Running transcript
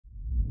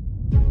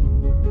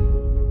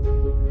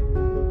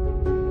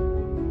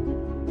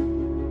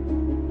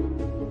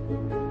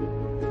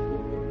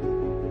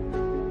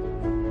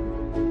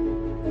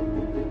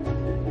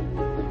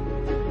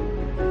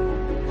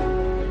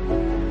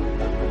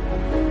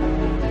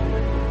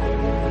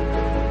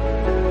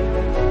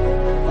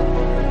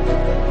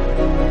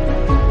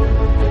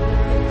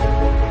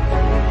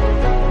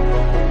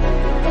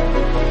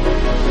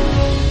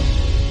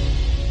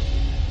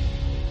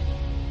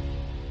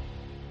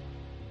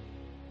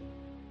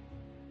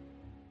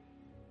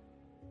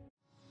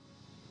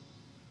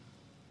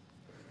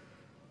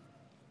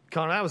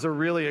Connor, that was a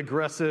really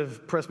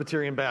aggressive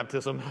Presbyterian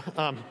baptism.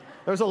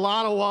 There's a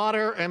lot of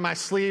water, and my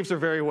sleeves are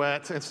very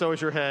wet, and so is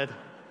your head.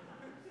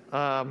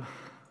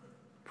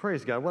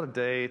 Praise God. What a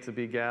day to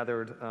be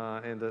gathered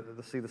and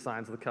to see the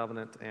signs of the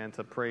covenant and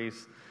to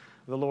praise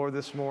the Lord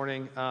this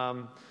morning.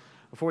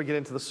 Before we get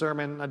into the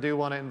sermon, I do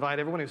want to invite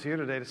everyone who's here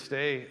today to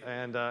stay,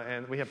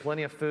 and we have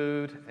plenty of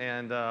food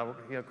and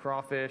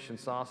crawfish and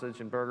sausage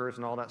and burgers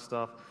and all that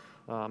stuff.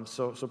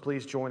 So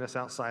please join us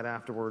outside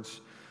afterwards.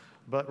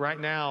 But right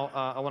now,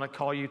 I want to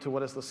call you to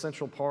what is the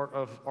central part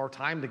of our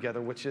time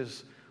together, which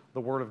is the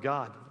Word of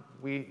God.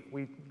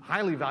 We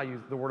highly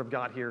value the Word of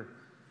God here,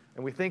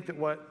 and we think that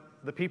what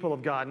the people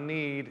of God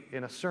need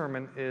in a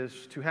sermon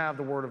is to have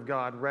the Word of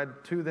God read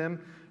to them,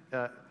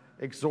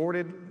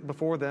 exhorted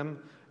before them,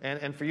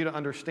 and for you to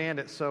understand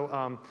it.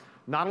 So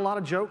not a lot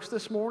of jokes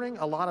this morning,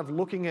 a lot of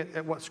looking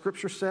at what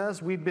Scripture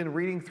says. We've been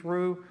reading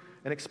through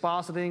and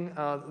expositing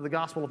the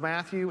Gospel of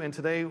Matthew, and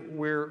today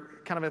we're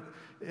kind of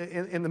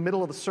in the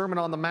middle of the Sermon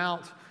on the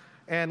Mount.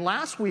 And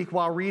last week,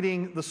 while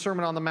reading the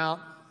Sermon on the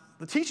Mount,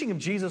 the teaching of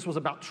Jesus was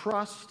about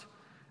trust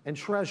and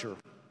treasure.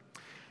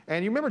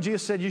 And you remember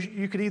Jesus said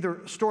you could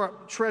either store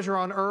up treasure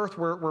on earth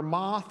where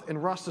moth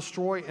and rust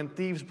destroy and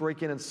thieves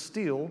break in and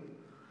steal.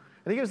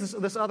 And he gives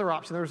this other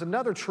option. There was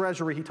another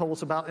treasury he told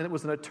us about, and it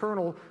was an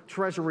eternal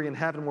treasury in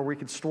heaven where we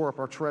could store up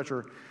our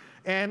treasure.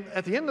 And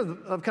at the end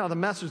of kind of the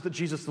message that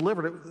Jesus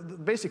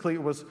delivered, basically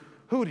it was,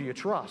 who do you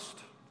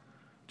trust?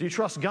 Do you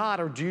trust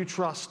God, or do you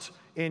trust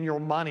in your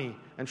money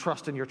and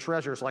trust in your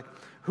treasures? Like,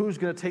 who's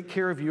going to take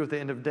care of you at the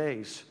end of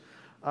days?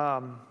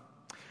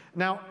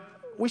 Now,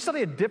 we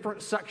study a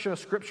different section of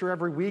Scripture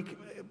every week.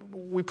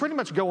 We pretty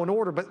much go in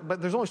order,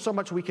 but there's only so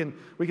much we can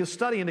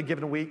study in a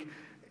given week.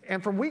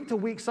 And from week to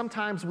week,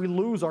 sometimes we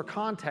lose our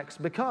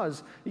context,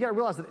 because you got to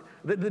realize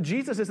that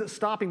Jesus isn't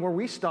stopping where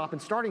we stop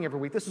and starting every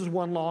week. This is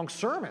one long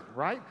sermon,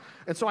 right?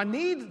 And so I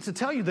need to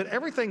tell you that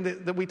everything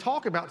that we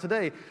talk about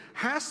today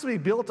has to be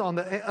built on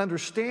the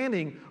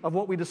understanding of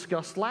what we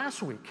discussed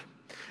last week.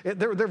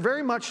 They're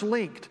very much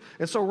linked.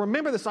 And so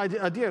remember this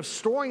idea of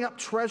storing up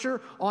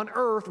treasure on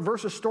earth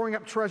versus storing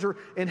up treasure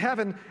in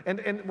heaven.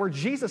 And where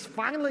Jesus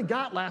finally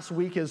got last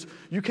week is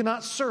you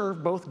cannot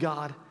serve both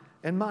God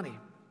and money.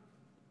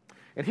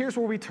 And here's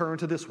where we turn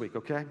to this week,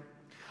 okay?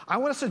 I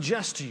want to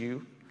suggest to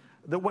you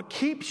that what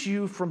keeps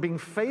you from being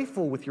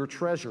faithful with your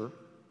treasure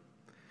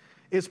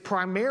is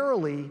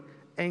primarily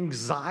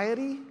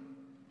anxiety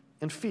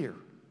and fear.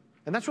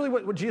 And that's really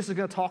what Jesus is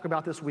going to talk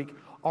about this week,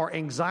 our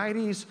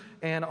anxieties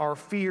and our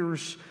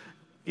fears.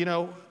 You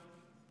know,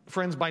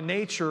 friends, by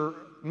nature,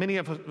 many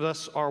of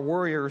us are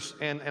worriers,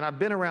 and I've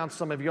been around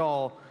some of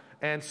y'all,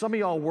 and some of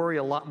y'all worry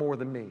a lot more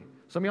than me.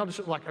 Some of y'all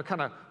just like a kind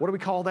of, what do we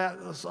call that?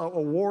 A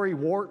worry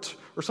wart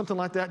or something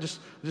like that. Just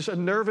a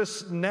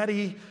nervous,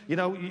 netty. You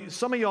know,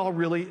 some of y'all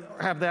really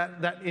have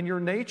that in your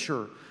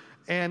nature.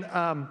 And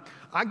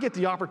I get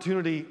the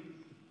opportunity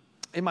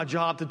in my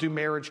job to do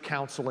marriage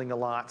counseling a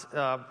lot.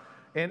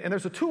 And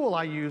there's a tool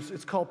I use.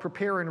 It's called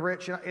Prepare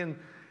Enrich. And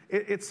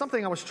it's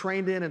something I was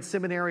trained in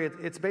seminary.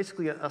 It's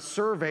basically a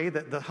survey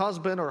that the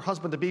husband or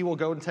husband-to-be will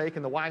go and take,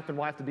 and the wife and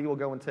wife-to-be will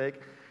go and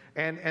take.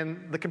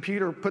 And the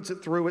computer puts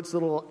it through its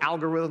little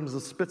algorithms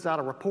and spits out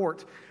a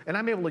report. And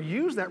I'm able to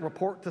use that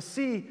report to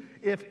see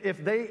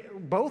if they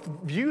both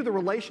view the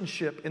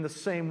relationship in the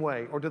same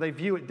way, or do they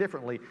view it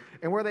differently.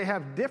 And where they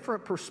have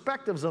different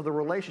perspectives of the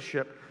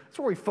relationship, that's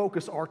where we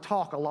focus our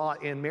talk a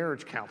lot in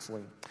marriage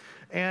counseling.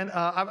 And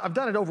I've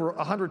done it over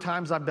 100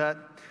 times, I bet.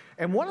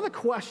 And one of the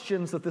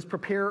questions that this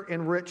Prepare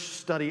Enrich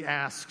study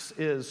asks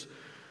is,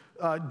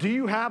 do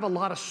you have a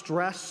lot of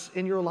stress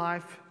in your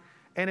life?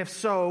 And if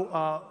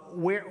so,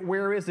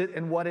 where is it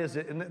and what is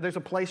it? And there's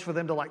a place for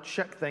them to like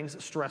check things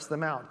that stress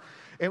them out.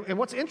 And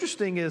what's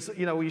interesting is,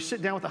 you know, you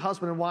sit down with a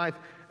husband and wife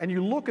and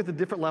you look at the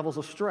different levels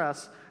of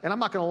stress, and I'm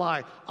not going to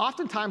lie,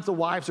 oftentimes the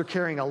wives are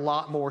carrying a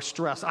lot more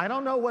stress. I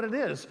don't know what it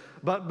is,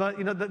 but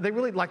you know, they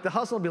really, like the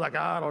husband will be like,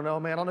 I don't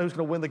know, man, I don't know who's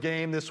going to win the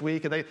game this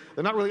week, and they're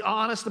not really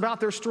honest about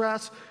their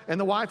stress, and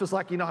the wife is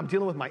like, you know, I'm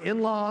dealing with my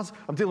in-laws,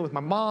 I'm dealing with my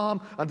mom,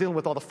 I'm dealing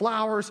with all the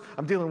flowers,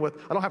 I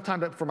don't have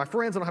time for my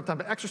friends, I don't have time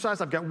to exercise,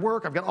 I've got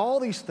work, I've got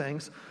all these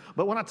things.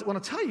 But what I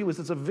tell you is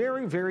it's a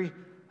very, very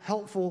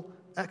helpful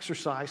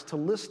exercise to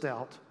list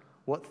out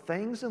what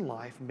things in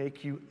life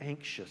make you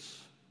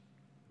anxious.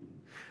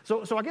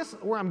 So I guess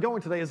where I'm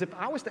going today is, if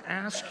I was to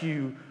ask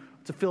you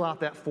to fill out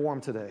that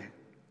form today,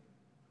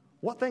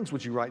 what things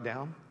would you write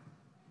down?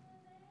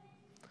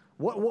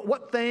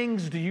 What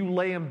things do you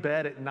lay in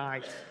bed at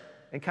night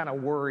and kind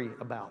of worry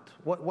about?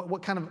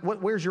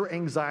 Where's your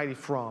anxiety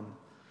from?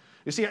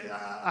 You see,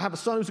 I have a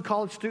son who's a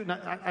college student.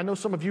 I know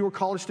some of you are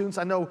college students.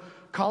 I know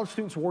college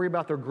students worry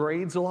about their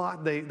grades a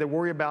lot. They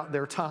worry about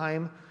their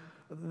time.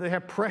 They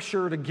have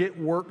pressure to get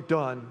work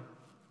done.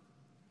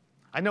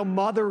 I know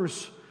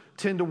mothers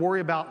tend to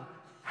worry about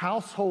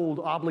household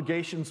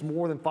obligations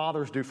more than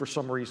fathers do for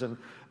some reason,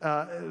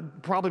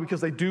 probably because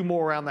they do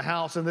more around the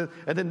house. And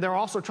then they're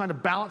also trying to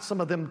balance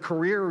some of them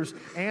careers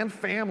and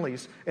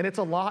families, and it's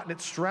a lot and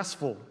it's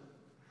stressful.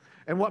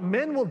 And what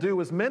men will do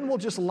is men will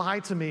just lie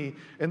to me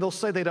and they'll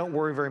say they don't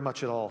worry very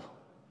much at all.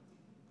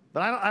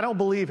 But I don't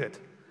believe it.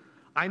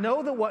 I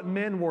know that what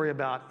men worry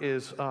about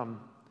is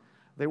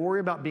they worry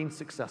about being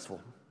successful.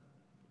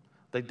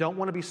 They don't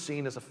want to be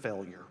seen as a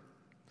failure.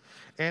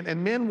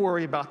 And men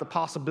worry about the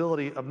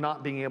possibility of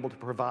not being able to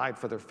provide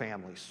for their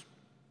families.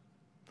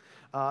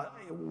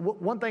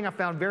 One thing I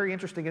found very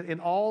interesting in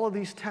all of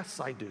these tests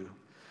I do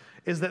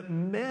is that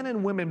men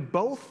and women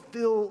both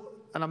feel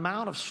an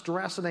amount of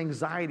stress and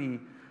anxiety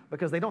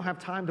because they don't have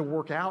time to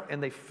work out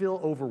and they feel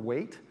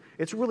overweight.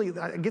 It's really,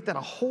 I get that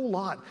a whole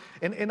lot.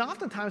 And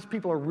oftentimes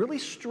people are really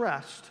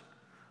stressed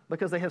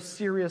because they have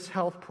serious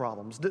health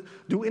problems.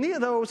 Do any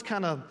of those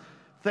kind of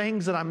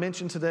things that I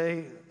mentioned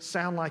today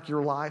sound like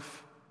your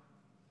life?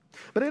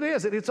 But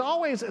it's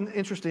always an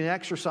interesting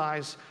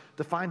exercise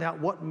to find out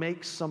what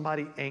makes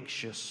somebody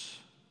anxious.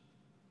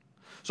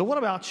 So what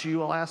about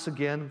you? I'll ask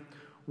again,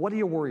 what do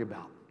you worry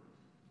about?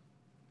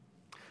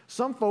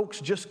 Some folks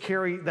just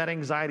carry that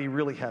anxiety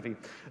really heavy.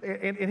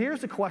 And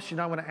here's the question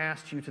I want to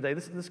ask you today.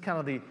 This is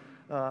kind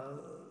of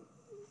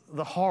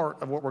the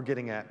heart of what we're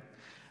getting at.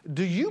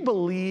 Do you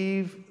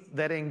believe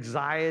that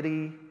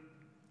anxiety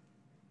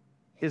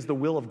is the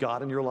will of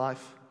God in your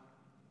life?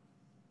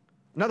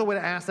 Another way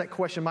to ask that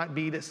question might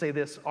be to say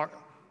this.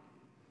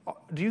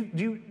 Do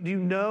you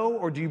know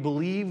or do you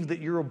believe that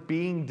you're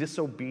being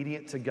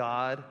disobedient to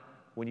God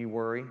when you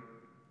worry?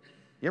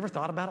 You ever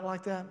thought about it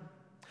like that?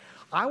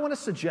 I want to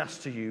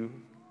suggest to you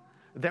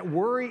that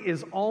worry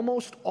is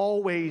almost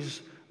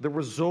always the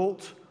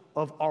result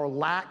of our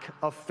lack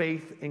of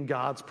faith in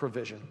God's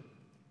provision.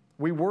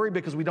 We worry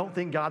because we don't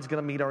think God's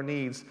going to meet our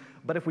needs,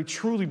 but if we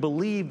truly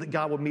believe that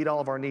God would meet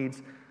all of our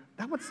needs,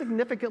 that would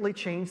significantly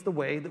change the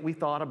way that we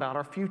thought about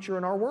our future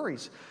and our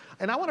worries.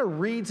 And I want to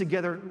read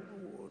together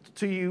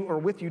to you or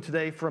with you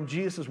today from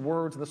Jesus'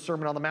 words in the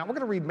Sermon on the Mount. We're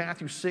going to read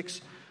Matthew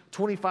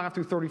 6:25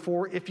 through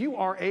 34. If you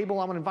are able,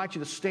 I'm going to invite you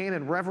to stand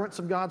in reverence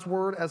of God's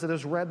word as it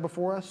is read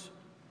before us.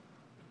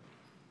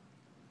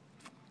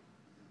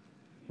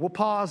 We'll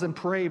pause and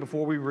pray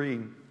before we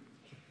read.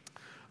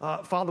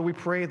 Father, we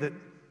pray that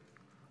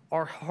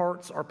our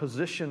hearts are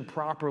positioned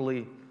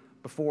properly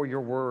before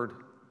your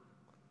word.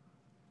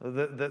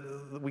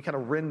 That we kind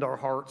of rend our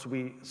hearts,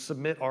 we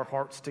submit our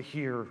hearts to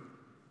hear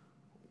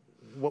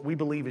what we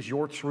believe is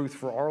your truth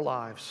for our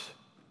lives.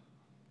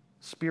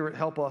 Spirit,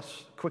 help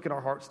us, quicken our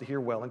hearts to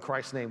hear well. In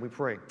Christ's name we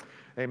pray.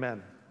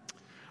 Amen.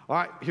 All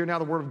right, hear now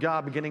the word of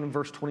God beginning in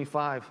verse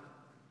 25.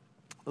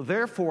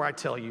 Therefore I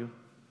tell you,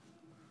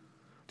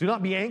 do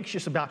not be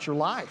anxious about your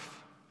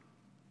life,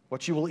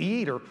 what you will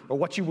eat or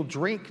what you will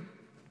drink,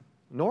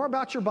 nor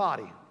about your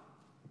body,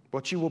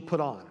 what you will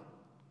put on.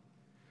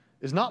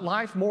 Is not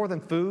life more than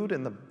food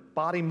and the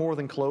body more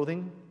than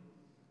clothing?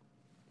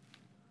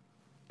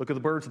 Look at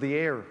the birds of the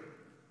air.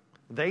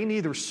 They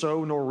neither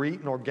sow nor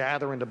reap nor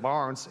gather into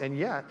barns, and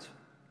yet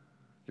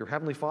your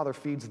heavenly Father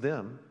feeds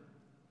them.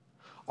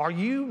 Are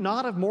you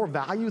not of more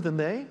value than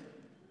they?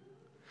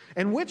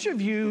 And which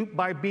of you,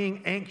 by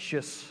being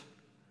anxious,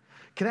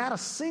 can add a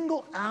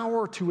single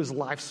hour to his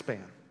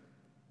lifespan?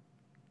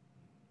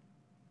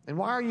 And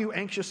why are you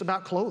anxious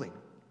about clothing?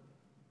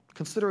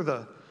 Consider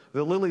the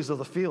lilies of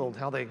the field,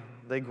 how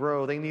they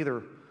grow. They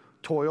neither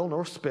toil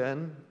nor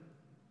spin.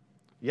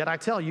 Yet I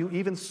tell you,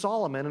 even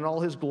Solomon in all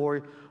his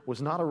glory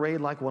was not arrayed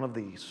like one of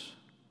these.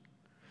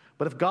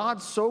 But if God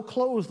so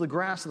clothes the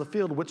grass of the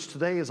field, which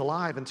today is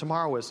alive and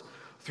tomorrow is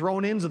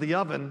thrown into the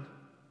oven,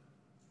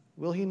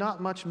 will he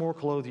not much more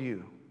clothe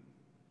you?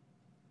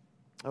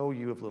 Oh,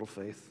 you of little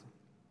faith.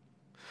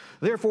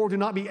 Therefore, do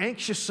not be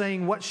anxious,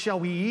 saying, what shall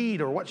we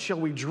eat, or what shall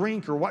we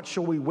drink, or what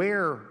shall we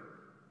wear?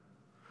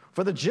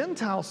 For the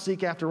Gentiles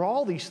seek after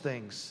all these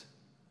things,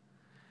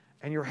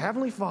 and your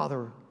heavenly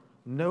Father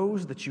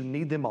knows that you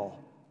need them all.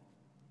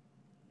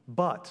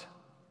 But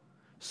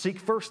seek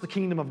first the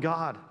kingdom of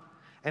God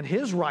and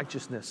his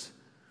righteousness,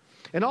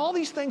 and all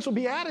these things will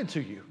be added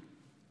to you.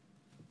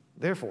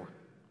 Therefore,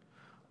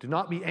 do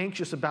not be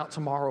anxious about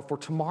tomorrow, for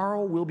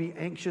tomorrow will be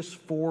anxious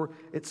for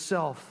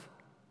itself.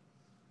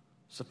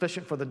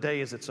 Sufficient for the day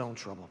is its own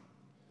trouble.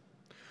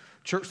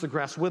 Church, the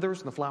grass withers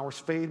and the flowers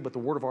fade, but the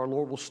word of our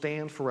Lord will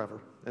stand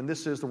forever. And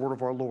this is the word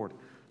of our Lord.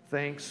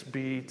 Thanks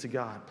be to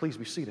God. Please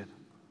be seated.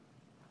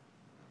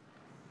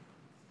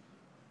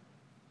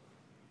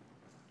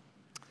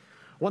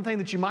 One thing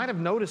that you might have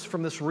noticed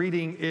from this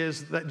reading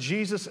is that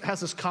Jesus has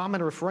this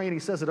common refrain. He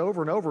says it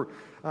over and over,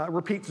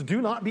 repeats,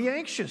 do not be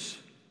anxious.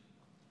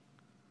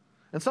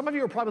 And some of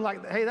you are probably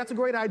like, hey, that's a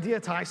great idea,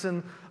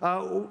 Tyson.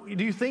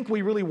 Do you think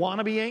we really want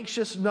to be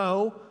anxious?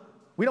 No,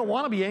 we don't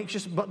want to be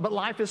anxious, but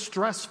life is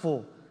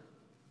stressful.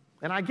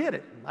 And I get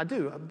it, I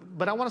do.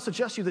 But I want to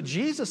suggest to you that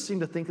Jesus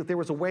seemed to think that there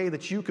was a way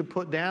that you could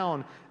put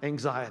down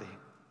anxiety.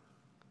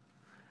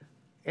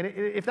 And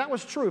if that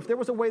was true, if there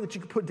was a way that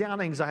you could put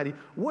down anxiety,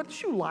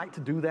 wouldn't you like to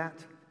do that?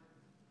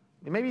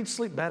 Maybe you'd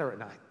sleep better at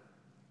night.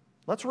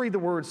 Let's read the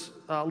words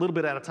a little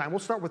bit at a time. We'll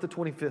start with the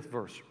 25th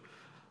verse.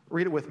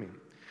 Read it with me.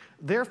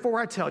 Therefore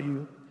I tell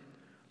you,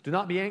 do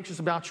not be anxious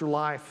about your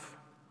life,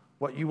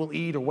 what you will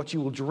eat or what you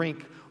will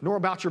drink, nor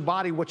about your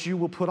body what you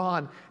will put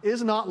on.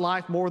 Is not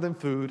life more than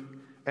food,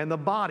 and the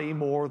body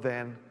more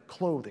than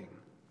clothing?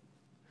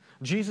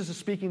 Jesus is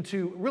speaking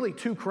to really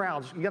two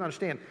crowds. You got to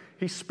understand,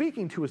 he's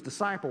speaking to his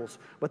disciples,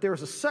 but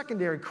there's a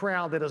secondary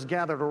crowd that is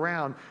gathered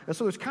around. And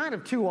so there's kind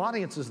of two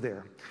audiences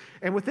there.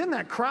 And within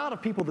that crowd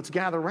of people that's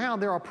gathered around,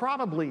 there are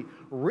probably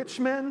rich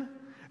men,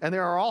 and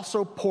there are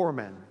also poor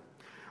men.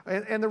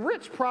 And the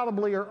rich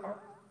probably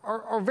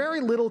are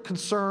very little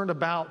concerned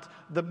about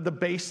the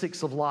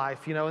basics of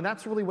life, and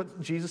that's really what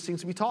Jesus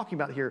seems to be talking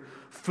about here.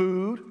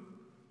 Food,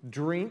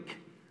 drink,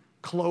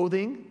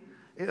 clothing.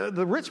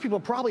 The rich people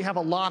probably have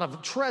a lot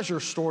of treasure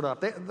stored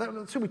up.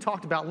 That's what we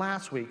talked about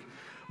last week.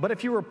 But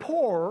if you were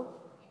poor,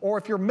 or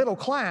if you're middle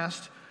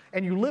class,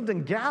 and you lived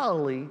in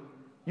Galilee,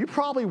 you're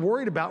probably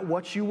worried about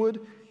what you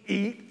would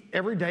eat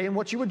every day and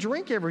what you would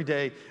drink every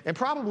day. And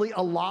probably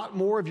a lot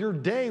more of your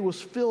day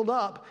was filled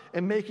up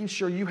in making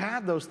sure you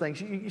had those things.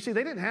 You see,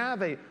 they didn't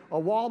have a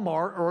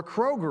Walmart or a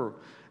Kroger.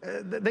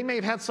 They may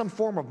have had some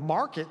form of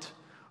market,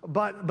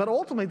 but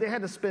ultimately they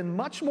had to spend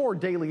much more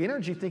daily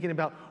energy thinking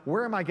about,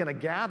 where am I going to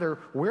gather?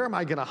 Where am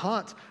I going to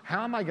hunt?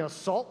 How am I going to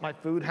salt my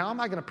food? How am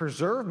I going to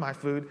preserve my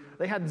food?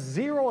 They had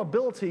zero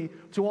ability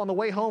to, on the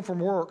way home from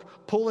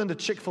work, pull into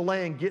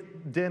Chick-fil-A and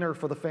get dinner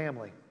for the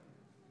family.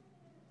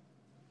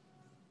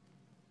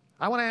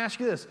 I want to ask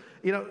you this.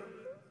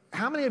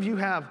 How many of you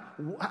have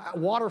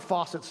water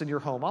faucets in your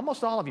home?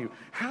 Almost all of you.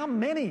 How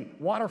many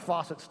water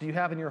faucets do you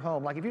have in your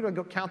home? Like, if you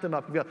go count them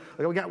up, we got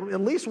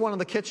at least one in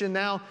the kitchen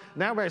now.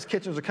 Now everybody's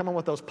kitchens are coming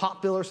with those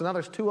pop fillers, so now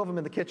there's two of them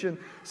in the kitchen.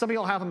 Some of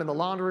y'all have them in the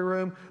laundry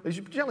room. There's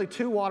generally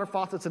two water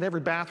faucets in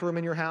every bathroom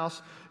in your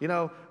house.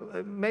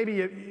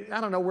 Maybe, I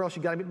don't know where else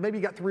you got them. Maybe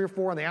you got 3 or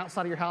 4 on the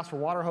outside of your house for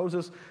water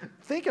hoses.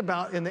 Think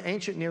about, in the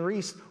ancient Near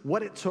East,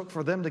 what it took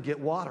for them to get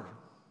water.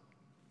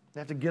 They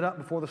have to get up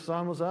before the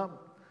sun was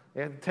up.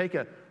 They had to take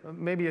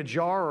maybe a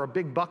jar or a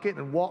big bucket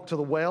and walk to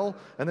the well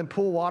and then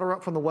pull water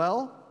up from the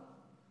well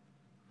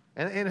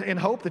and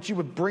hope that you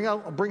would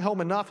bring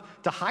home enough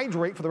to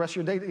hydrate for the rest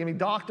of your day.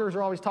 Doctors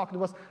are always talking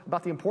to us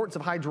about the importance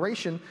of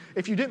hydration.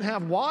 If you didn't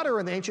have water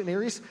in the ancient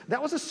Near East,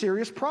 that was a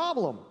serious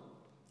problem.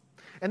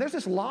 And there's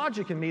this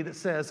logic in me that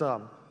says,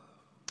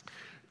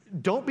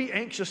 don't be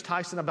anxious,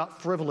 Tyson, about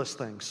frivolous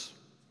things.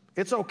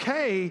 It's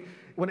okay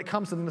when it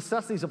comes to the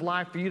necessities of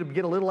life for you to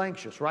get a little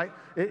anxious, right?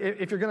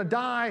 If you're going to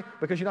die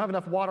because you don't have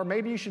enough water,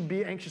 maybe you should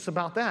be anxious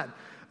about that.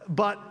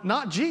 But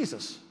not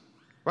Jesus,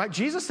 right?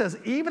 Jesus says,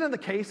 even in the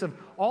case of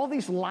all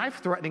these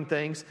life-threatening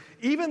things,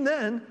 even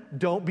then,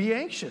 don't be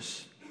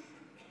anxious.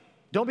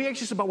 Don't be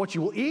anxious about what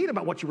you will eat,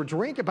 about what you will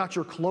drink, about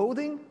your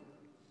clothing.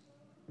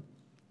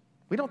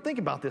 We don't think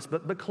about this,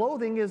 but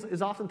clothing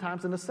is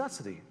oftentimes a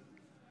necessity.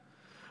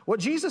 What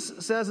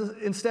Jesus says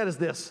instead is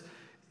this: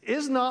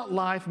 is not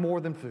life more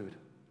than food,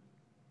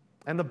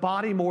 and the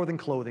body more than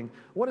clothing?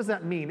 What does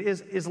that mean?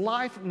 Is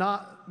life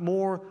not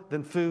more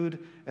than food,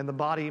 and the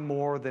body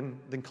more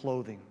than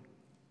clothing?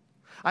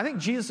 I think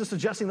Jesus is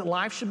suggesting that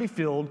life should be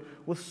filled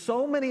with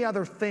so many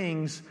other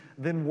things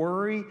than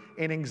worry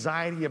and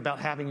anxiety about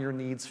having your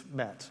needs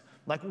met.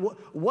 Like,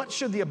 what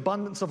should the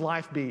abundance of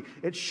life be?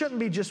 It shouldn't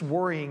be just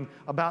worrying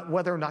about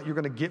whether or not you're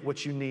going to get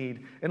what you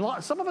need. And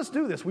some of us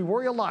do this. We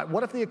worry a lot.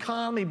 What if the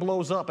economy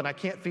blows up and I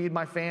can't feed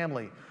my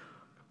family?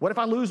 What if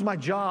I lose my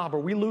job, or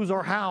we lose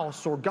our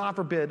house, or God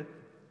forbid,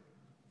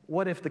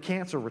 what if the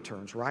cancer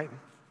returns, right?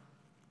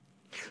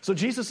 So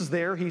Jesus is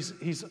there.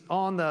 He's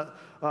on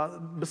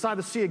beside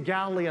the Sea of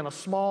Galilee on a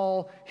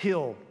small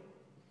hill.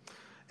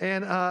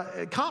 And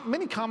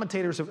many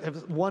commentators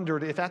have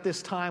wondered if at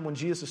this time when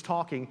Jesus is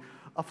talking,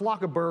 a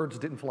flock of birds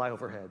didn't fly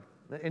overhead.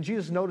 And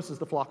Jesus notices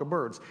the flock of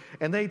birds.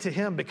 And they, to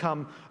him,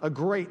 become a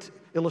great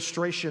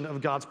illustration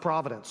of God's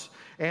providence.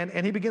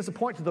 And he begins to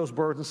point to those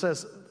birds and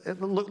says,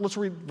 let's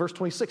read verse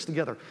 26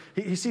 together.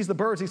 He sees the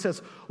birds. He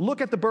says,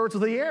 look at the birds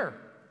of the air.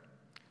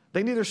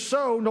 They neither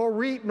sow nor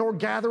reap nor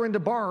gather into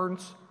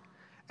barns,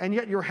 and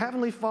yet your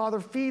heavenly Father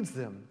feeds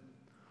them.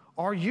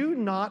 Are you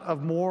not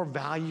of more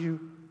value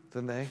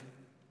than they?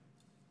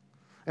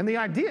 And the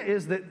idea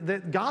is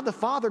that God the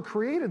Father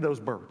created those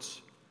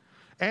birds.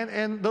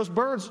 And those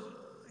birds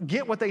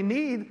get what they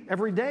need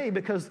every day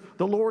because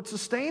the Lord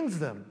sustains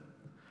them.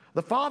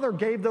 The Father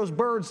gave those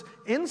birds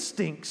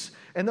instincts,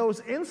 and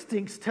those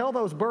instincts tell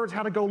those birds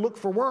how to go look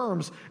for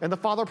worms, and the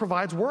Father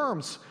provides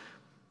worms.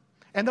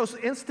 And those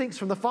instincts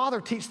from the Father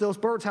teach those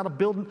birds how to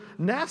build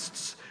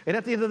nests. And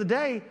at the end of the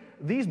day,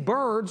 these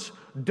birds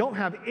don't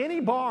have any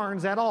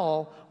barns at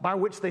all by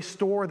which they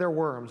store their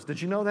worms.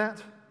 Did you know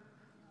that?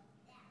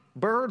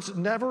 Birds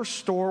never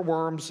store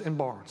worms in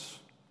barns.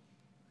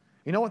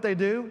 You know what they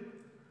do?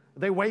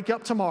 They wake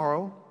up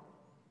tomorrow,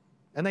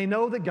 and they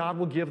know that God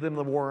will give them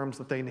the worms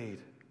that they need.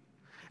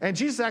 And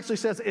Jesus actually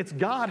says it's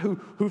God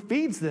who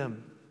feeds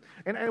them.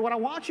 And what I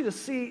want you to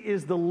see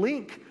is the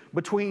link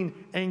between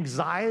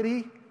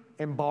anxiety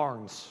and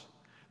barns.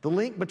 The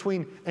link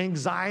between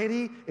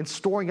anxiety and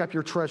storing up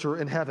your treasure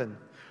in heaven.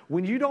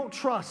 When you don't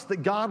trust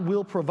that God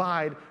will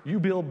provide, you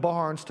build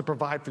barns to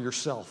provide for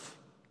yourself.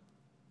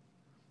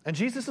 And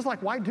Jesus is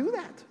like, why do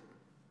that?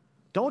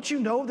 Don't you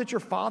know that your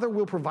Father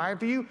will provide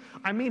for you?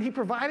 I mean, He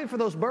provided for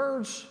those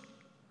birds.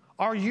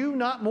 Are you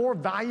not more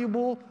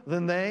valuable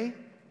than they?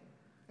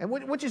 And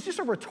which is just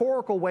a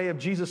rhetorical way of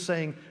Jesus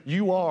saying,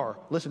 you are.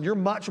 Listen, you're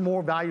much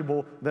more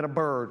valuable than a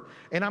bird.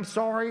 And I'm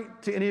sorry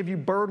to any of you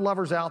bird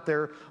lovers out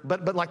there,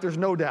 but like there's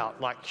no doubt,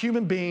 like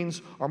human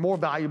beings are more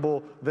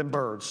valuable than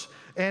birds.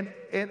 And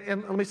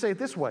let me say it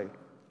this way.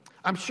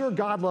 I'm sure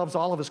God loves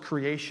all of His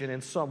creation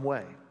in some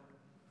way,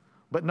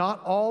 but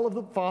not all of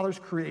the Father's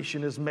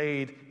creation is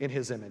made in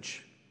His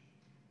image.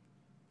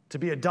 To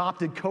be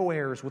adopted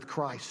co-heirs with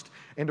Christ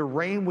and to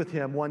reign with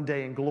Him one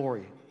day in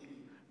glory.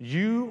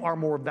 You are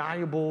more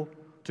valuable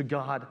to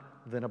God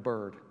than a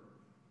bird.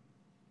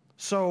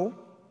 So,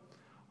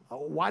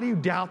 why do you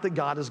doubt that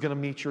God is going to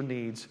meet your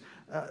needs?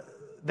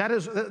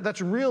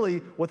 That's really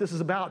what this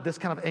is about, this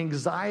kind of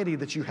anxiety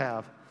that you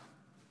have.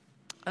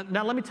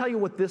 Now, let me tell you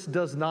what this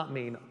does not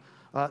mean.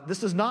 This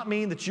does not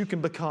mean that you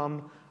can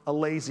become a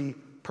lazy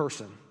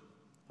person,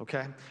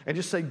 okay? And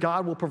just say,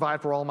 God will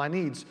provide for all my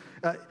needs.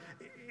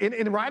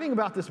 In writing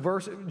about this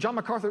verse, John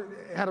MacArthur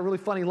had a really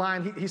funny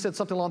line. He said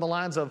something along the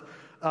lines of,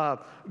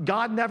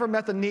 God never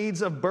met the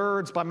needs of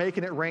birds by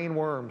making it rain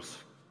worms,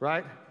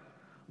 right?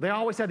 They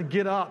always had to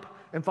get up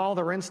and follow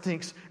their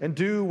instincts and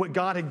do what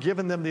God had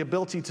given them the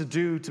ability to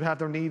do to have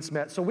their needs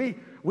met. So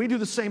we do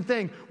the same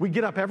thing. We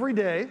get up every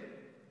day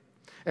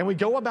and we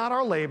go about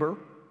our labor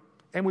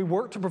and we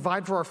work to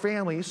provide for our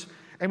families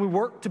and we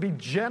work to be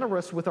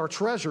generous with our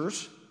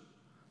treasures,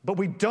 but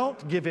we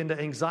don't give in to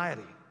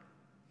anxiety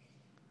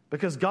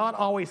because God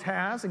always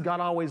has and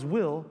God always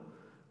will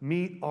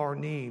meet our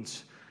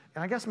needs.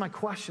 And I guess my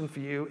question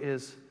for you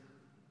is,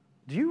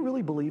 do you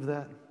really believe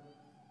that?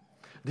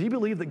 Do you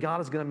believe that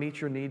God is going to meet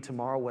your need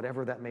tomorrow,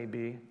 whatever that may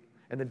be,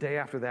 and the day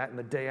after that, and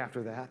the day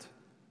after that?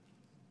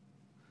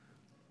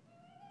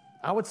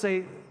 I would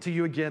say to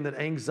you again that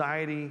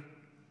anxiety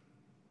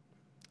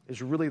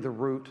is really the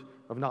root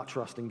of not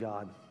trusting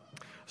God.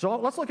 So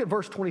let's look at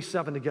verse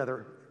 27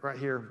 together right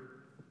here.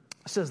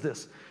 It says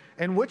this,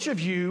 and which of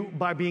you,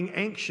 by being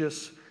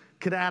anxious,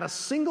 could add a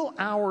single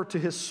hour to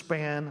his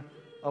span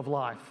of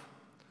life?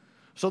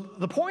 So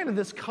the point of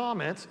this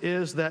comment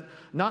is that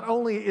not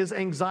only is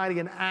anxiety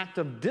an act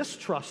of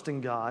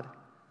distrusting God,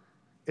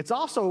 it's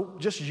also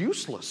just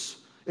useless.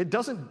 It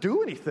doesn't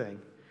do anything.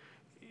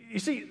 You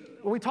see,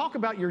 when we talk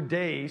about your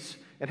days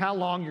and how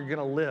long you're going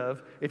to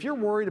live, if you're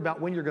worried about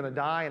when you're going to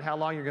die and how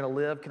long you're going to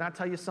live, can I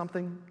tell you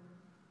something?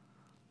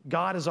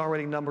 God has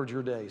already numbered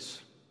your days.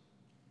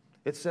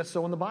 It says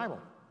so in the Bible.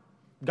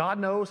 God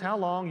knows how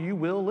long you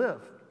will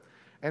live.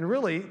 And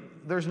really,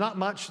 there's not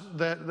much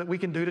that we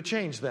can do to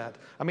change that.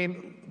 I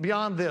mean,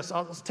 beyond this,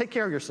 take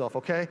care of yourself,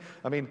 okay?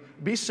 I mean,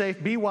 be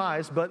safe, be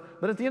wise, but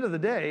at the end of the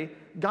day,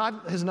 God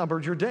has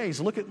numbered your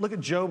days. Look at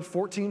Job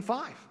 14:5.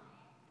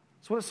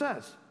 That's what it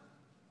says.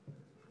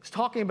 It's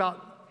talking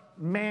about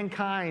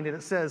mankind, and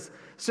it says,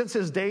 since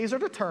his days are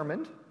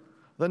determined,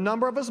 the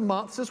number of his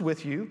months is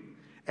with you,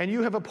 and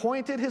you have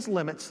appointed his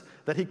limits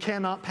that he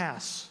cannot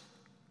pass.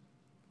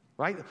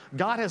 Right?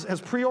 God has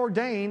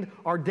preordained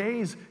our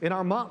days and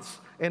our months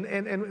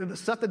and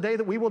set the day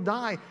that we will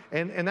die,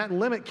 and that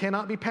limit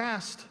cannot be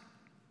passed.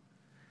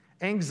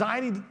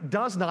 Anxiety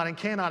does not and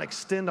cannot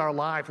extend our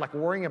life like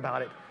worrying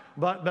about it.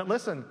 But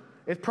listen,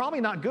 it's probably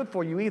not good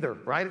for you either,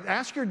 right?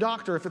 Ask your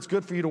doctor if it's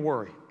good for you to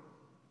worry.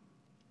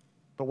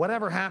 But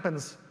whatever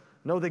happens,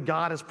 know that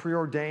God has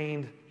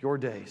preordained your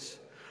days.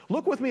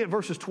 Look with me at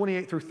verses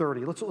 28 through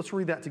 30. Let's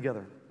read that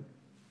together.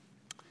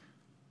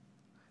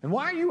 And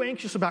why are you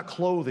anxious about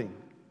clothing?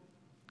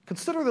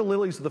 Consider the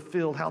lilies of the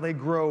field, how they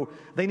grow.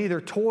 They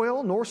neither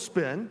toil nor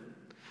spin.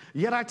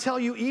 Yet I tell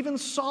you, even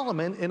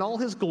Solomon in all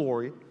his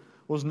glory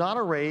was not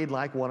arrayed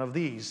like one of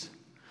these.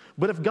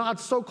 But if God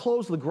so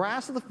clothes the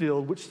grass of the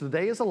field, which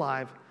today is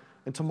alive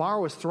and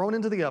tomorrow is thrown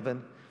into the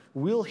oven,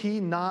 will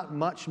he not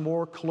much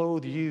more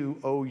clothe you,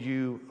 O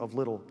you of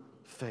little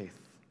faith?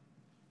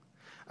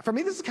 For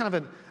me, this is kind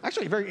of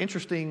actually a very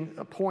interesting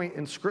point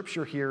in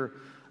Scripture here.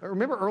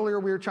 Remember earlier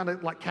we were trying to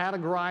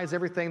categorize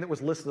everything that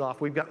was listed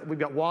off. We've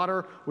got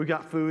water, we've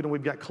got food, and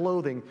we've got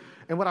clothing.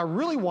 And what I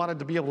really wanted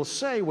to be able to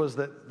say was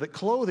that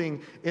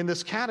clothing in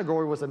this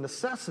category was a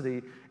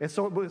necessity. And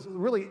so it was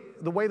really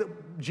the way that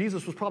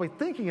Jesus was probably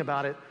thinking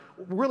about it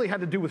really had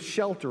to do with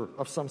shelter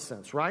of some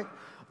sense, right?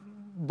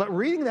 But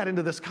reading that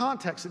into this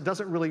context, it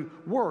doesn't really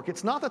work.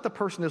 It's not that the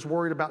person is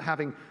worried about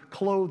having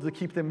clothes to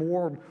keep them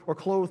warm or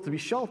clothes to be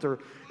shelter.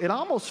 It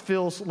almost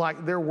feels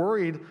like they're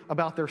worried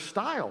about their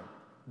style,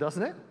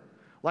 doesn't it?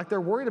 Like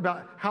they're worried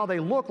about how they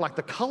look, like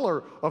the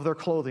color of their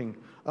clothing.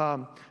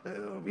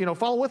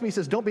 Follow with me. He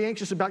says, don't be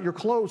anxious about your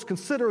clothes.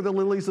 Consider the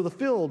lilies of the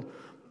field.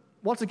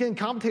 Once again,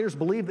 commentators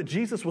believe that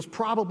Jesus was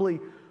probably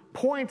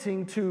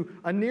pointing to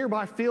a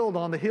nearby field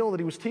on the hill that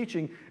he was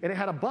teaching, and it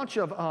had a bunch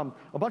of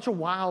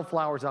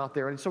wildflowers out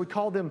there, and so he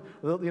called them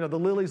the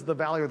lilies of the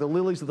valley or the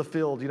lilies of the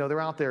field.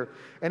 They're out there,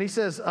 and he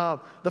says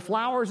the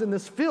flowers in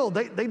this field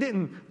they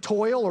didn't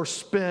toil or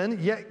spin,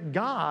 yet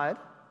God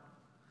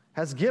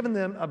has given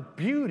them a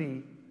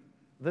beauty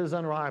that is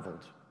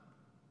unrivaled.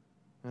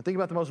 And think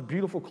about the most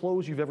beautiful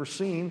clothes you've ever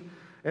seen,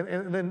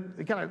 And then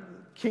kind of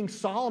King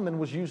Solomon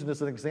was used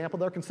as an example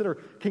there. Consider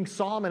King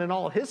Solomon in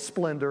all of his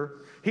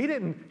splendor.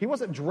 He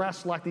wasn't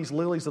dressed like these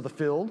lilies of the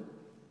field.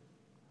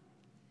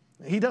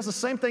 He does the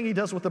same thing he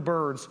does with the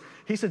birds.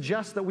 He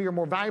suggests that we are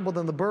more valuable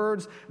than the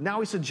birds. Now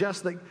he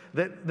suggests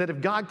that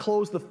if God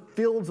clothes the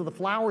fields of the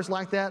flowers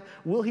like that,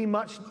 will he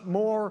much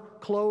more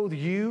clothe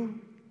you?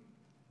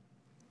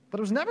 But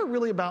it was never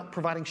really about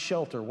providing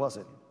shelter, was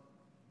it?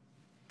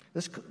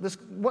 This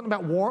wasn't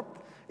about warmth.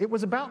 It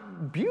was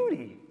about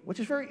beauty,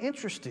 which is very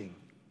interesting.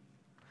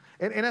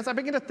 And as I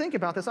begin to think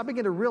about this, I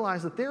begin to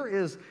realize that there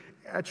is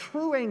a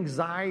true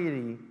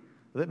anxiety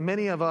that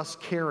many of us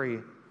carry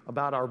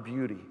about our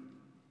beauty.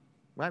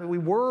 Right? We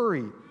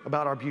worry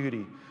about our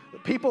beauty.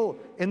 People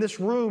in this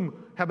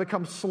room have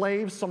become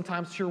slaves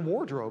sometimes to your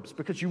wardrobes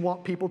because you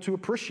want people to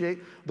appreciate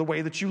the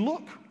way that you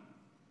look.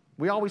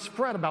 We always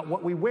fret about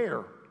what we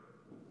wear.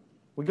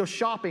 We go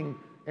shopping,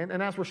 and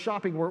as we're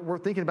shopping, we're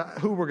thinking about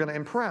who we're going to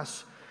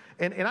impress.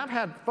 And I've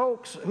had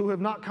folks who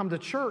have not come to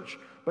church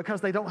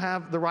because they don't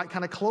have the right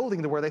kind of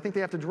clothing to wear. They think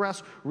they have to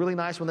dress really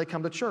nice when they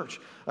come to church.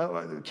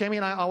 Cammie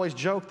and I always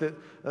joke that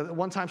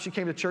one time she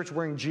came to church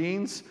wearing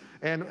jeans,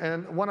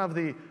 and one of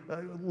the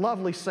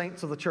lovely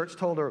saints of the church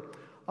told her,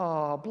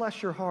 "Oh,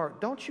 bless your heart,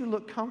 don't you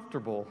look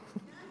comfortable?"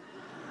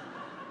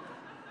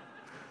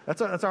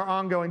 That's our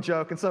ongoing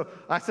joke. And so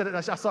I said it,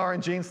 I saw her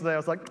in jeans today. I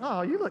was like,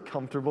 "Oh, you look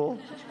comfortable."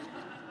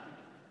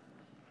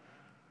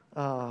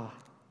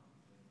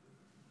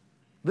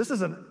 This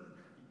is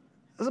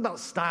about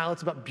style.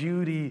 It's about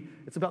beauty.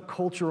 It's about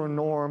cultural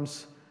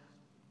norms.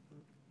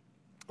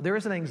 There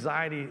is an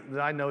anxiety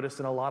that I noticed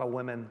in a lot of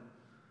women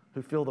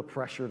who feel the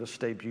pressure to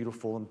stay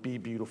beautiful and be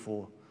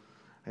beautiful.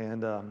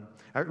 And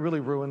it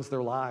really ruins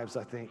their lives,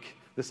 I think,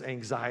 this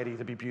anxiety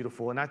to be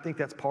beautiful. And I think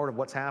that's part of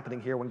what's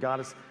happening here when God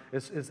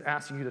is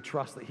asking you to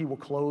trust that he will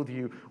clothe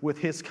you with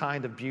his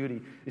kind of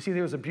beauty. You see,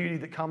 there's a beauty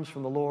that comes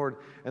from the Lord,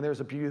 and there's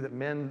a beauty that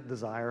men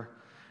desire.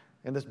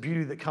 And this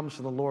beauty that comes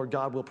from the Lord,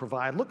 God will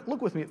provide.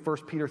 Look with me at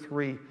 1 Peter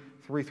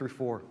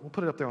 3:3-4. We'll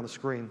put it up there on the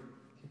screen.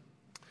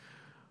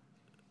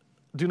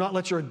 Do not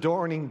let your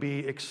adorning be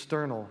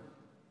external,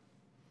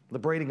 the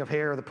braiding of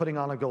hair, the putting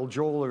on of gold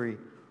jewelry,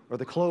 or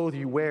the clothes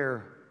you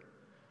wear,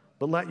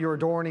 but let your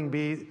adorning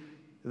be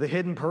the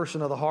hidden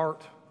person of the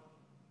heart,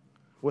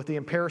 with the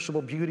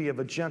imperishable beauty of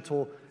a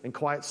gentle and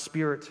quiet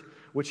spirit,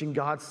 which in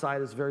God's sight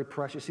is very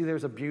precious. See,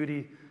 there's a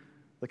beauty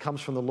that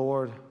comes from the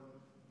Lord.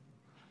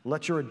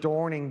 Let your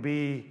adorning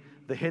be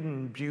the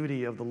hidden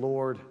beauty of the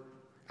Lord.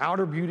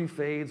 Outer beauty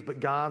fades, but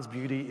God's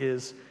beauty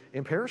is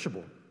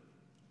imperishable.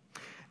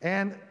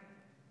 And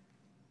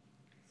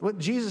when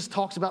Jesus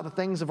talks about the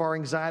things of our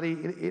anxiety,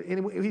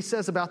 he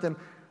says about them,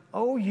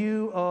 "O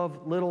you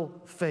of little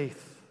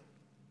faith."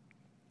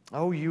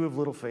 Oh, you of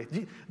little faith.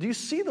 Do you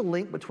see the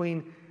link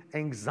between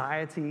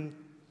anxiety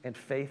and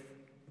faith?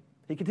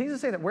 He continues to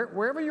say that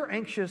wherever you're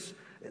anxious,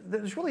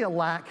 there's really a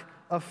lack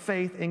of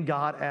faith in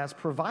God as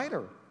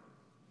provider.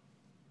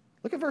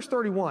 Look at verse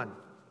 31.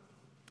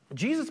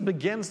 Jesus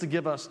begins to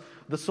give us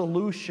the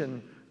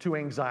solution to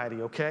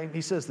anxiety, okay?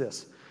 He says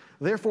this,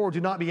 "Therefore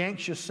do not be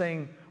anxious,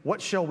 saying, what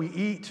shall we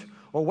eat?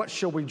 Or what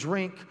shall we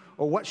drink?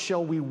 Or what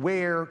shall we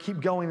wear?"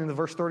 Keep going into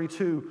verse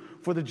 32.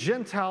 "For the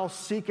Gentiles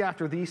seek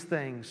after these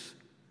things,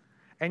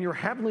 and your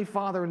heavenly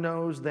Father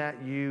knows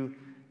that you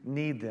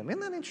need them."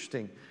 Isn't that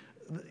interesting?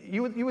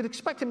 You would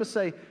expect him to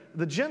say,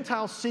 the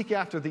Gentiles seek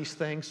after these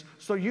things,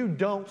 so you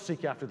don't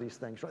seek after these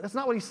things, right? That's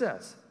not what he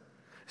says.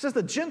 He says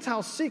the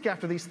Gentiles seek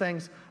after these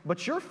things,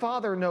 but your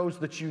Father knows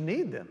that you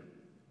need them.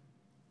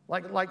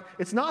 Like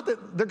it's not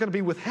that they're going to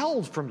be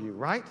withheld from you,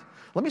 right?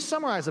 Let me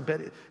summarize a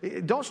bit.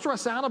 Don't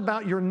stress out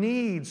about your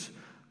needs.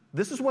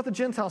 This is what the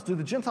Gentiles do.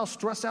 The Gentiles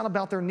stress out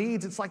about their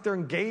needs. It's like they're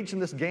engaged in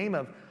this game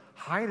of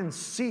hide and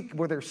seek,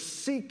 where they're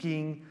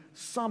seeking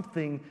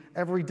something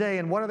every day.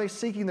 And what are they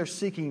seeking? They're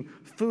seeking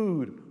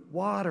food,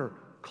 water,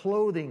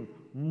 clothing,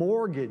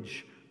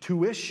 mortgage,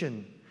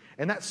 tuition.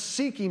 And that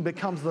seeking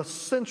becomes the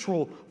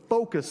central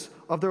focus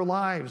of their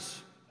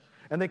lives.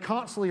 And they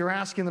constantly are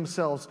asking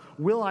themselves,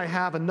 will I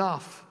have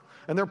enough?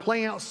 And they're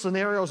playing out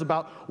scenarios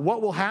about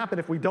what will happen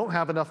if we don't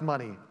have enough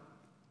money.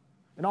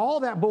 And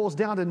all that boils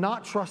down to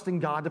not trusting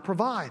God to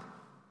provide.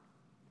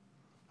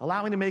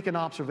 Allow me to make an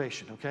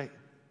observation, okay?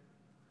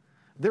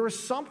 There is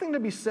something to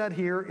be said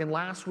here in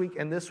last week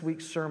and this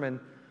week's sermon,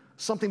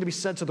 something to be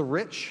said to the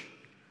rich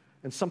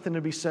and something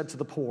to be said to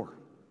the poor.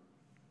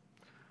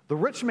 The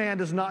rich man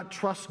does not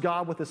trust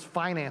God with his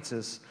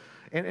finances.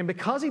 And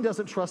because he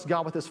doesn't trust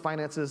God with his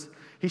finances,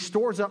 he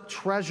stores up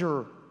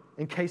treasure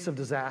in case of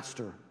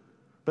disaster.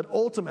 But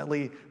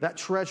ultimately, that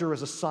treasure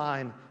is a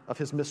sign of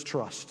his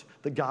mistrust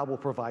that God will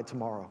provide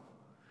tomorrow.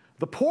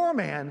 The poor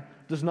man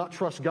does not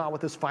trust God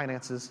with his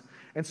finances,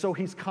 and so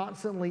he's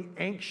constantly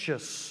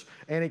anxious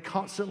and he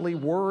constantly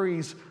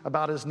worries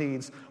about his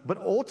needs. But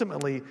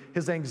ultimately,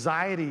 his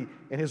anxiety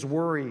and his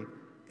worry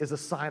is a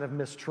sign of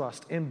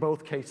mistrust in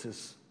both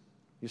cases.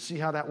 You see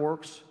how that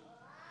works?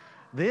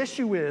 The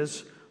issue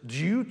is, do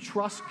you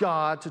trust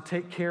God to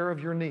take care of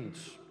your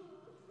needs?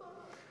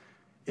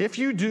 If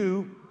you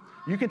do,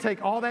 You can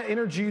take all that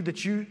energy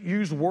that you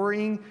use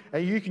worrying,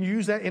 and you can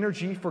use that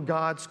energy for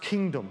God's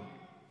kingdom.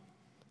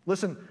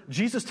 Listen,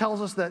 Jesus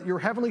tells us that your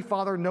Heavenly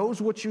Father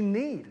knows what you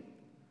need.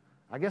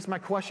 I guess my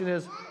question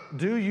is,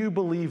 do you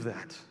believe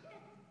that?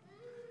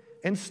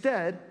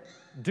 Instead,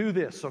 do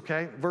this,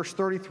 okay? Verse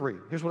 33,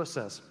 here's what it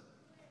says.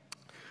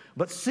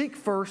 But seek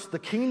first the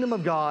kingdom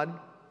of God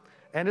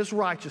and His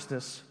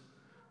righteousness,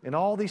 and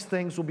all these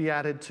things will be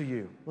added to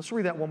you. Let's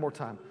read that one more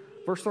time.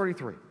 Verse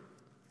 33.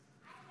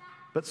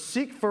 But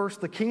seek first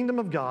the kingdom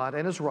of God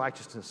and His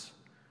righteousness,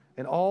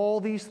 and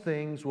all these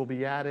things will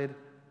be added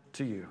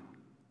to you.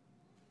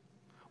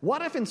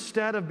 What if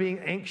instead of being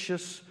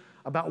anxious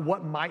about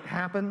what might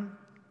happen,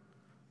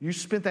 you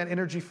spent that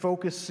energy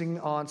focusing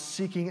on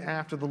seeking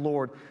after the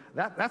Lord?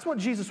 That's what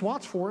Jesus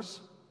wants for us.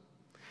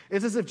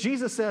 It's as if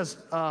Jesus says,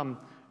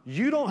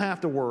 you don't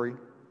have to worry.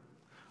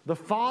 The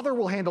Father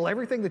will handle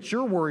everything that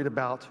you're worried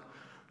about.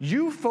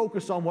 You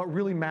focus on what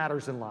really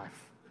matters in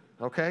life.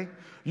 Okay?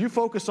 You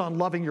focus on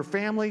loving your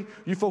family.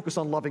 You focus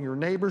on loving your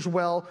neighbors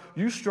well.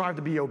 You strive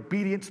to be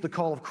obedient to the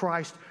call of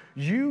Christ.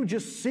 You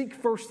just seek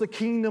first the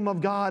kingdom of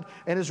God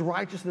and His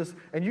righteousness,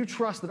 and you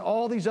trust that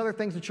all these other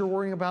things that you're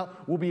worrying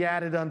about will be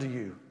added unto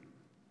you.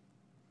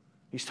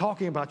 He's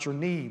talking about your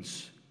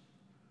needs.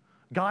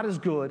 God is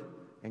good,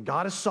 and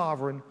God is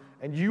sovereign,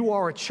 and you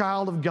are a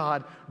child of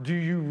God. Do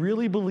you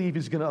really believe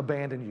He's going to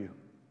abandon you?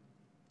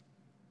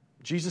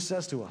 Jesus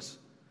says to us,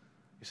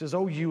 He says,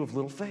 "Oh, you of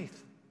little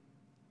faith."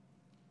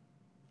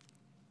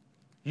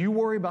 You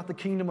worry about the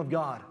kingdom of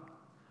God.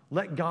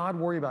 Let God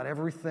worry about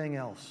everything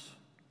else.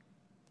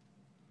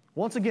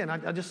 Once again,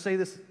 I just say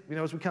this,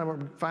 as we kind of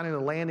are finding a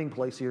landing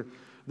place here.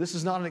 This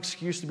is not an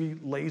excuse to be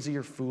lazy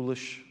or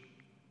foolish.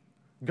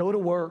 Go to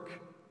work.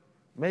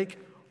 Make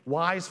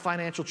wise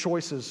financial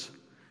choices.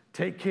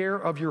 Take care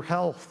of your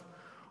health.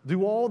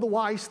 Do all the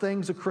wise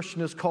things a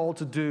Christian is called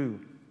to do.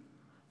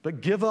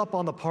 But give up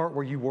on the part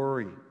where you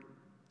worry.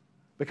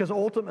 Because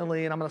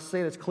ultimately, and I'm going to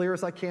say it as clear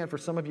as I can for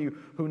some of you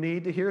who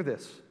need to hear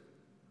this,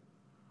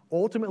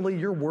 ultimately,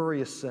 your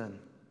worry is sin,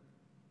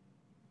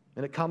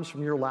 and it comes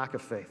from your lack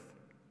of faith.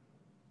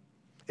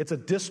 It's a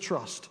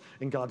distrust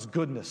in God's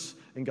goodness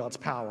and God's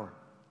power.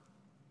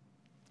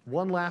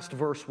 One last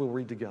verse we'll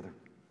read together.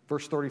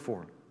 Verse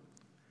 34.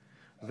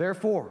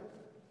 Therefore,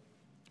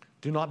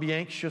 do not be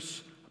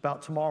anxious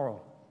about tomorrow,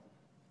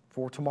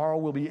 for tomorrow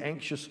will be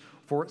anxious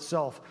for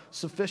itself.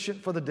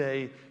 Sufficient for the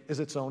day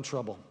is its own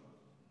trouble.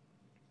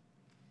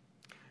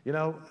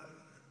 I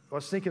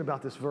was thinking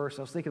about this verse.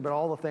 I was thinking about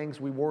all the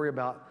things we worry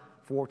about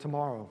for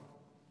tomorrow.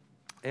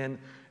 And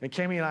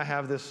Cami and I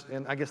have this,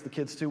 and I guess the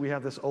kids too, we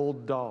have this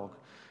old dog.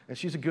 And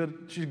she's a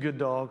good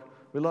dog.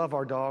 We love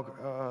our dog.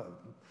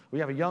 We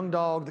have a young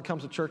dog that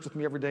comes to church with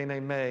me every day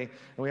named May.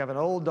 And we have an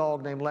old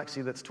dog named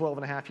Lexi that's 12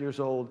 and a half years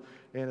old.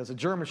 And is a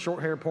German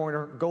short-haired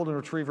pointer, golden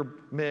retriever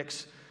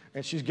mix.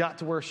 And she's got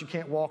to where she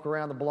can't walk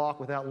around the block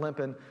without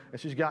limping. And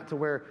she's got to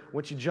where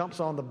when she jumps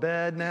on the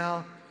bed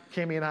now,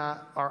 Cami and I,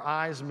 our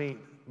eyes meet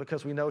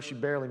because we know she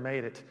barely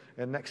made it.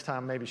 And next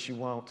time maybe she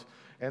won't.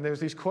 And there's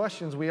these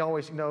questions we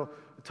always,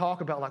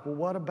 talk about, like, well,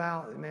 what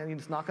about, man,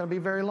 it's not going to be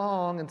very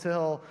long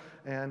until,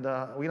 and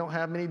we don't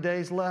have many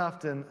days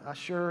left, and I'm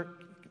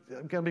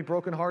going to be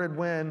brokenhearted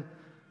when.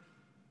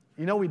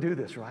 We do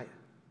this, right?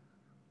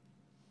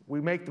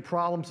 We make the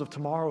problems of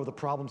tomorrow the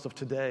problems of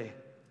today,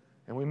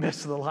 and we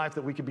miss the life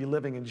that we could be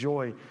living in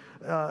joy.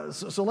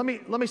 So let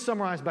me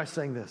summarize by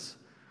saying this.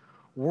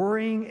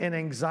 Worrying and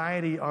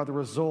anxiety are the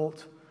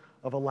result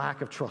of a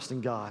lack of trust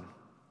in God.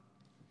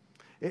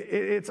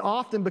 It's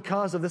often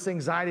because of this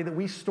anxiety that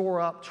we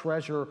store up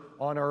treasure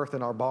on earth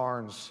in our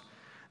barns.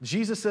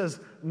 Jesus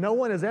says no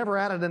one has ever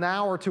added an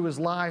hour to his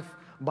life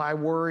by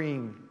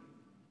worrying.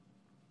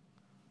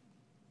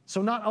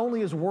 So not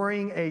only is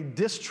worrying a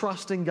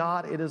distrust in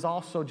God, it is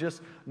also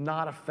just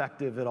not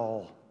effective at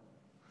all.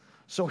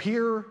 So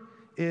here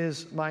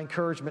is my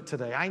encouragement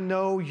today. I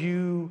know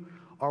you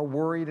are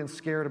worried and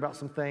scared about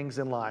some things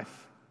in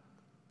life.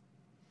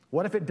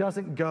 What if it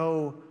doesn't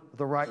go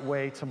the right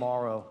way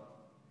tomorrow?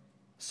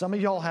 Some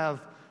of y'all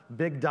have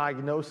big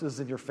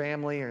diagnoses in your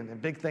family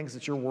and big things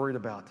that you're worried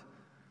about.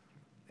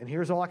 And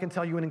here's all I can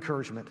tell you in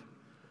encouragement.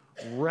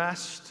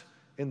 Rest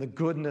in the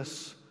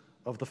goodness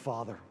of the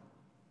Father.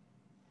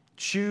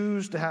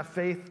 Choose to have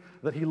faith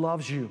that He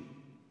loves you.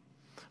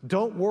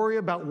 Don't worry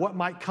about what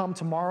might come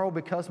tomorrow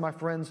because, my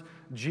friends,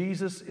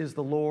 Jesus is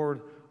the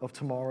Lord of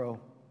tomorrow.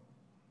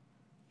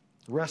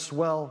 Rest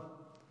well,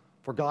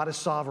 for God is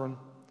sovereign.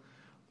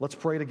 Let's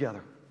pray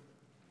together.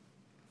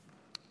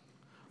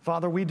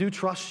 Father, we do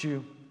trust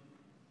you.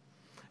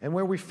 And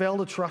where we fail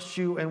to trust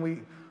you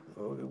and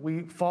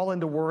we fall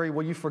into worry,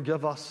 will you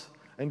forgive us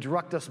and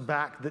direct us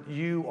back that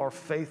you are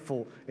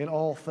faithful in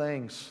all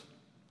things.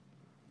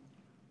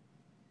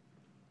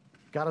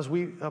 God, as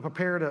we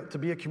prepare to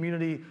be a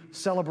community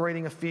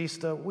celebrating a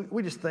feast,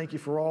 we just thank you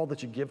for all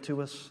that you give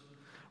to us.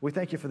 We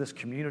thank you for this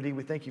community.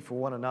 We thank you for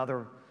one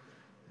another.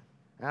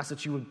 I ask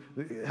that you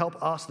would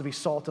help us to be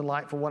salt and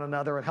light for one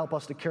another and help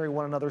us to carry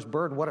one another's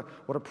burden. What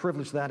a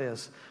privilege that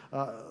is.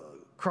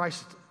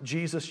 Christ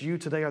Jesus, you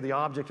today are the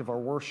object of our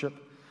worship.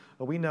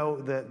 We know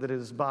that it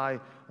is by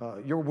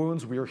your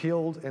wounds we are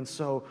healed, and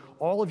so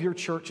all of your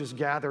church is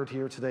gathered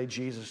here today,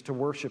 Jesus, to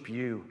worship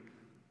you.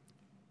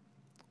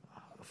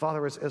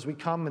 Father, as we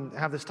come and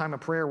have this time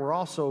of prayer, we're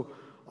also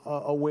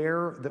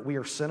aware that we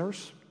are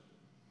sinners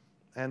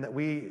and that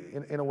we,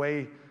 in a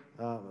way,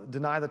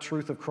 deny the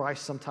truth of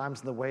Christ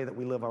sometimes in the way that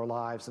we live our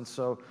lives. And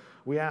so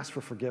we ask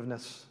for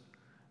forgiveness,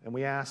 and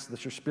we ask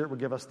that your Spirit would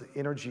give us the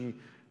energy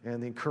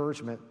and the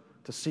encouragement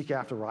to seek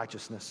after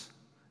righteousness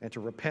and to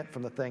repent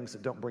from the things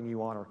that don't bring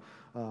you honor.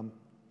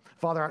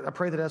 Father, I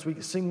pray that as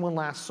we sing one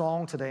last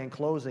song today in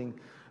closing,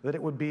 that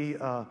it would be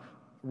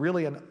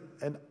really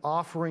an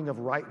offering of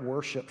right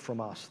worship from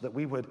us, that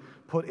we would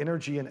put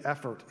energy and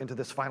effort into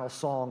this final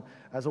song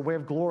as a way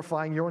of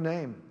glorifying your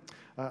name.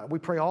 We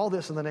pray all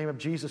this in the name of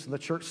Jesus, and the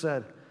church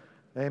said,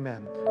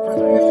 amen.